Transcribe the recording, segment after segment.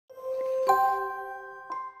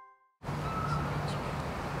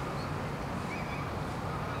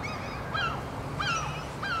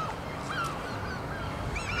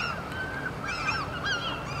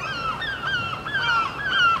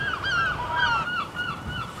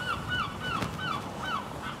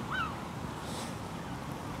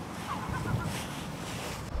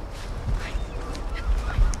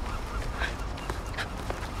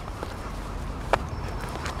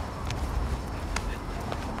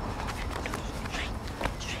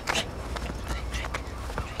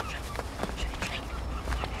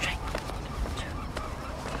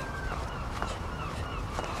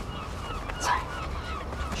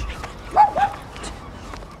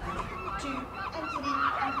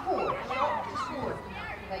and 4. Stop, just 4.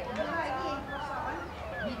 Right, do that again. What's that one?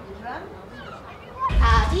 Beat the drum.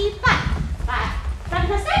 Party back, back, front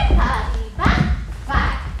and side, party back,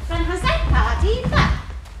 back, front and side, party back.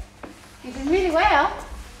 You're doing really well.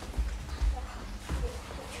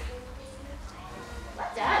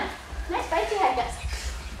 Well done. Nice bitey headers.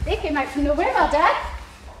 They came out from nowhere, well done.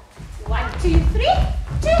 1, 2, 3,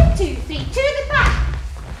 2, 2, 3, to the back,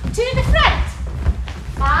 to the front.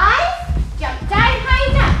 5, jump down, high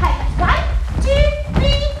up, high up. 1, 2,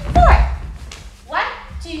 3, 4. 1,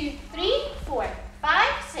 2, 3, 4, 5,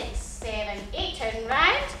 6, 7, 8. Turn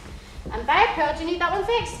round and bow. Pearl, do you need that one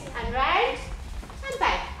fixed? And round and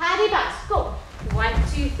bow. Paddy bus. Go. 1,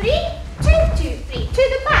 2, 3, 2, 2, 3. To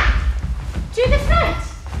the back, to the front.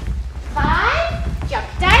 5, jump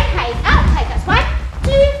down, high up, high up. 1,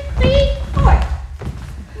 2, 3, 4.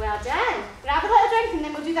 Well done. Grab a little drink and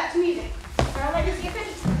then we'll do that to music. Pearl, let me see your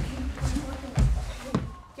finish.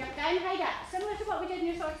 Jump down, high up. Similar to what we did in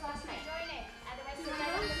your shorts last night. Join in. Otherwise, you'll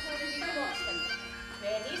never watch them.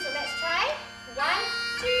 Ready? So let's try. 1,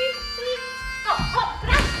 2, 3. Hop, hop,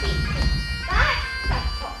 brush, beat, beat. Back, front,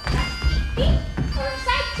 hop, brush, beat, beat. Forward,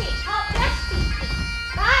 side, change. Hop, brush, beat, beat.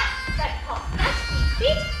 Back, front, hop, brush, beat,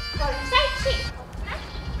 beat. Forward, side, change. Hop, brush,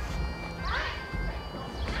 back, front, hop,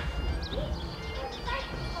 brush, beat, beat. Forward, side,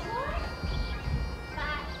 one more.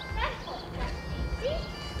 Back, front, hop, brush, beat, beat.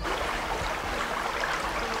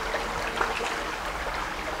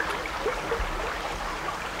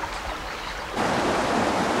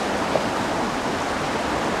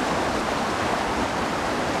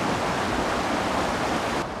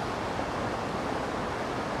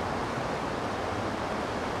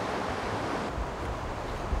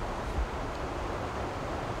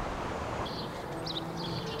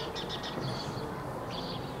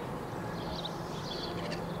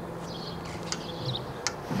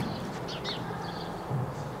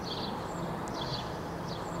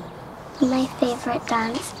 My favourite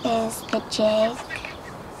dance is the jig,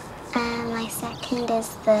 and my second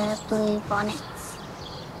is the Blue Bonnets.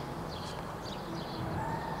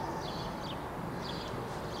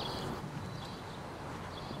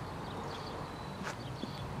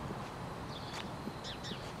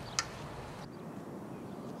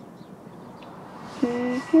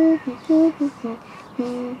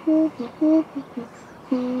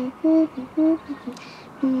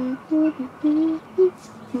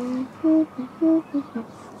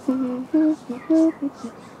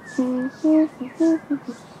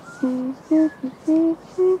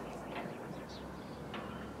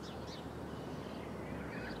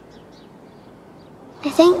 I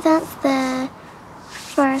think that's the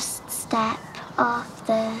first step of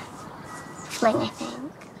the fling, I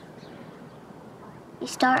think. You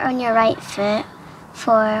start on your right foot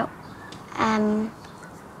for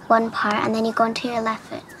one part, and then you go into your left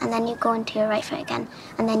foot, and then you go into your right foot again,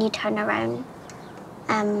 and then you turn around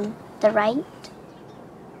the right.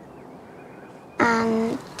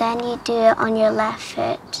 And then you do it on your left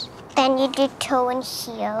foot. Then you do toe and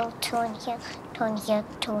heel, toe and heel, toe and heel,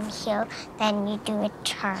 toe and heel. Then you do a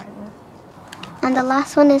turn. And the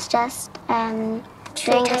last one is just doing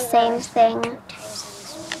the same thing.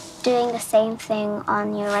 Doing the same thing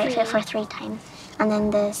on your right foot for 3 times. And then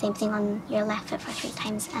the same thing on your left foot for 3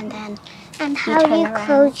 times. And then and you how turn you around.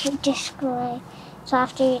 close, you just go. So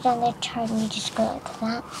after you've done the turn, you just go like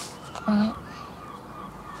that, that.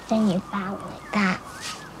 Then you bow like that.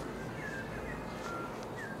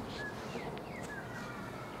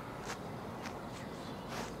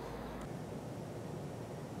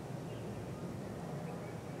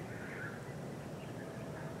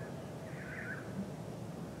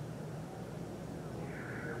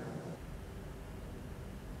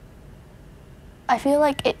 I feel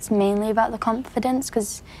like it's mainly about the confidence,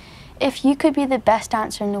 because if you could be the best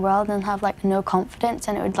dancer in the world and have like no confidence,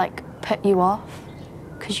 and it would like put you off,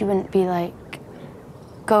 because you wouldn't be like,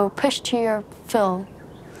 go push to your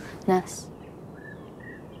fullness.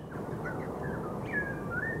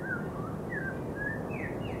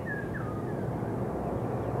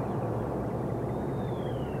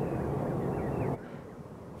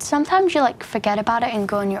 Sometimes you like forget about it and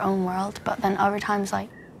go in your own world, but then other times like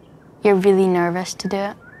you're really nervous to do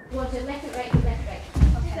it. You want to left it, right, left, right.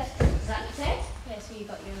 Okay. Does that make sense? Yeah, so you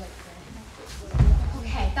got your like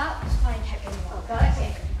okay, that's fine. Oh, got it.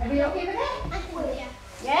 Okay. Are we okay with it? Yeah.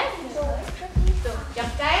 Yeah? So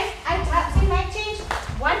jump down, out, up, same leg change.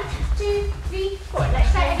 1, 2, 3, 4.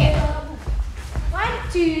 Let's try it again.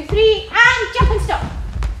 1, 2, 3, and jump and stop.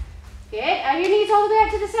 Good. Are your knees all the way out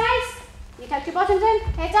to the sides? You tuck your bottoms in,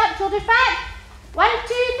 heads up, shoulders back. 1, 2,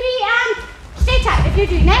 3, and straight up if you're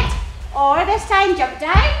doing it. Or this time, jump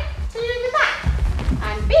down to the back.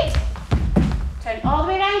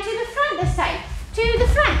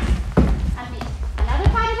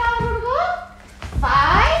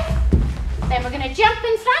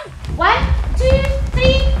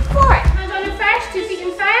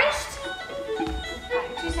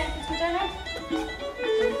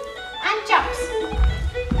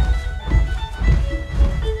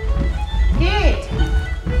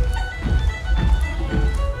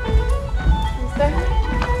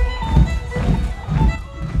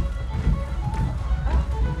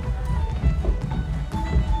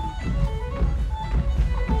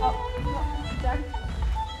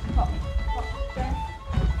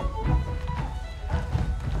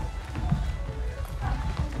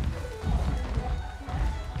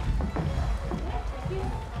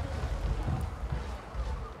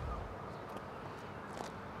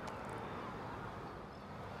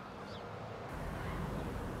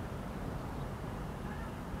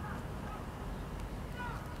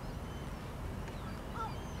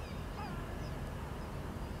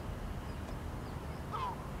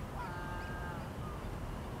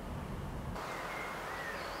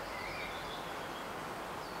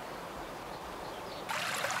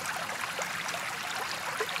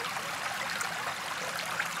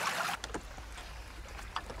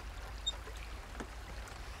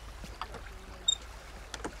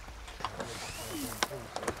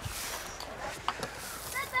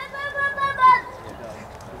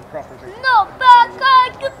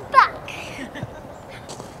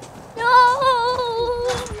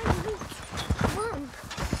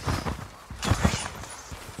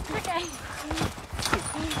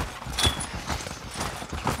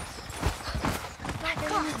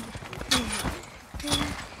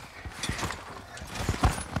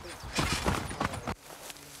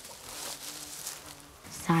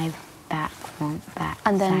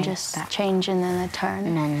 And then side just step. change and then a turn.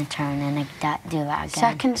 And then a turn and do that again.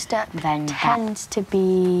 Second step Then tends to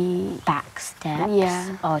be... back steps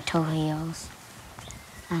Yeah. or toe heels.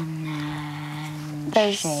 And then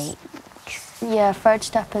There's- shakes. Yeah, third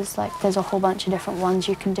step is like, there's a whole bunch of different ones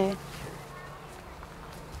you can do.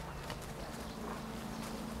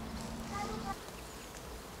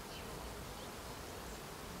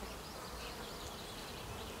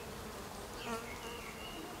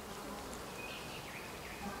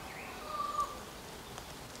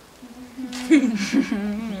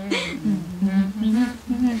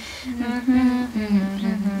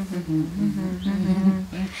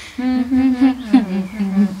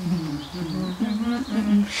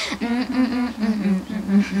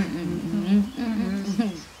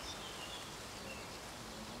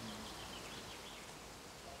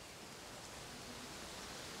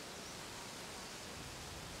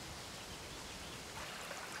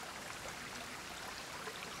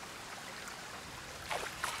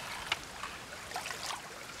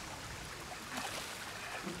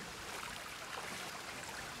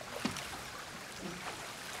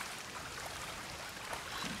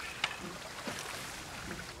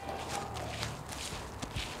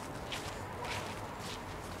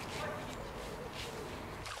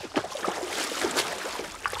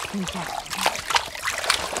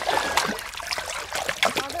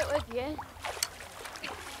 Love it with you.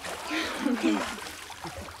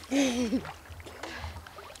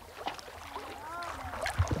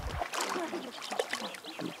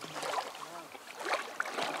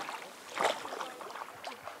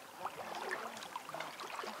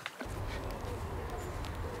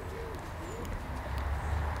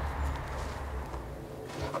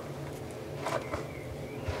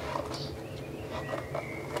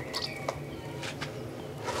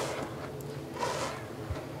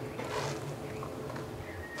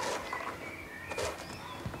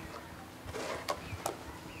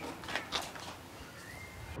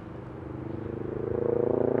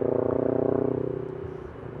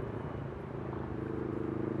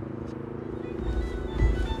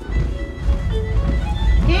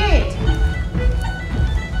 Good.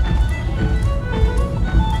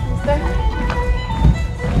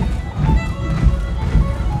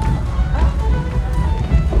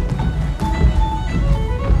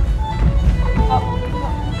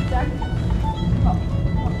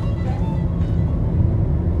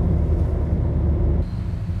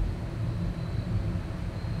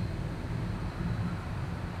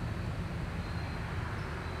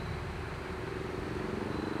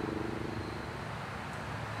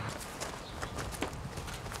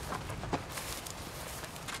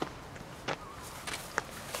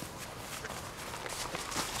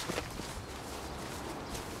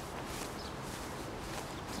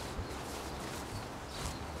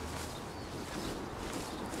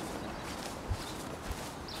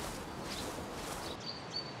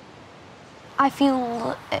 I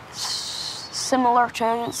feel it's similar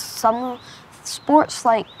to some sports,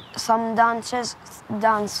 like some dance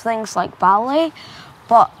things like ballet,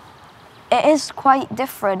 but it is quite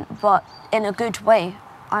different, but in a good way.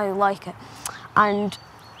 I like it, and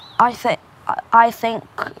I think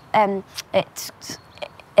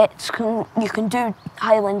you can do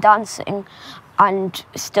Highland dancing and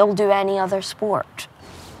still do any other sport.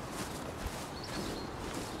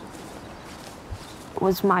 It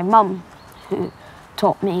was my mum who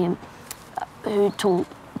taught me,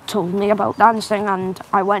 told me about dancing, and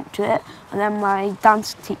I went to it. And then my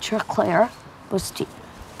dance teacher Claire was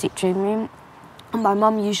teaching me, and my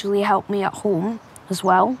mum usually helped me at home as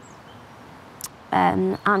well,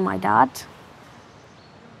 and my dad.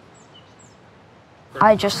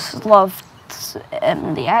 I just loved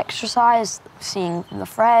the exercise, seeing the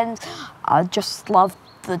friends. I just loved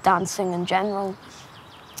the dancing in general.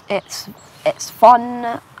 It's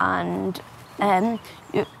fun, and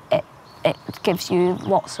it gives you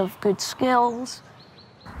lots of good skills.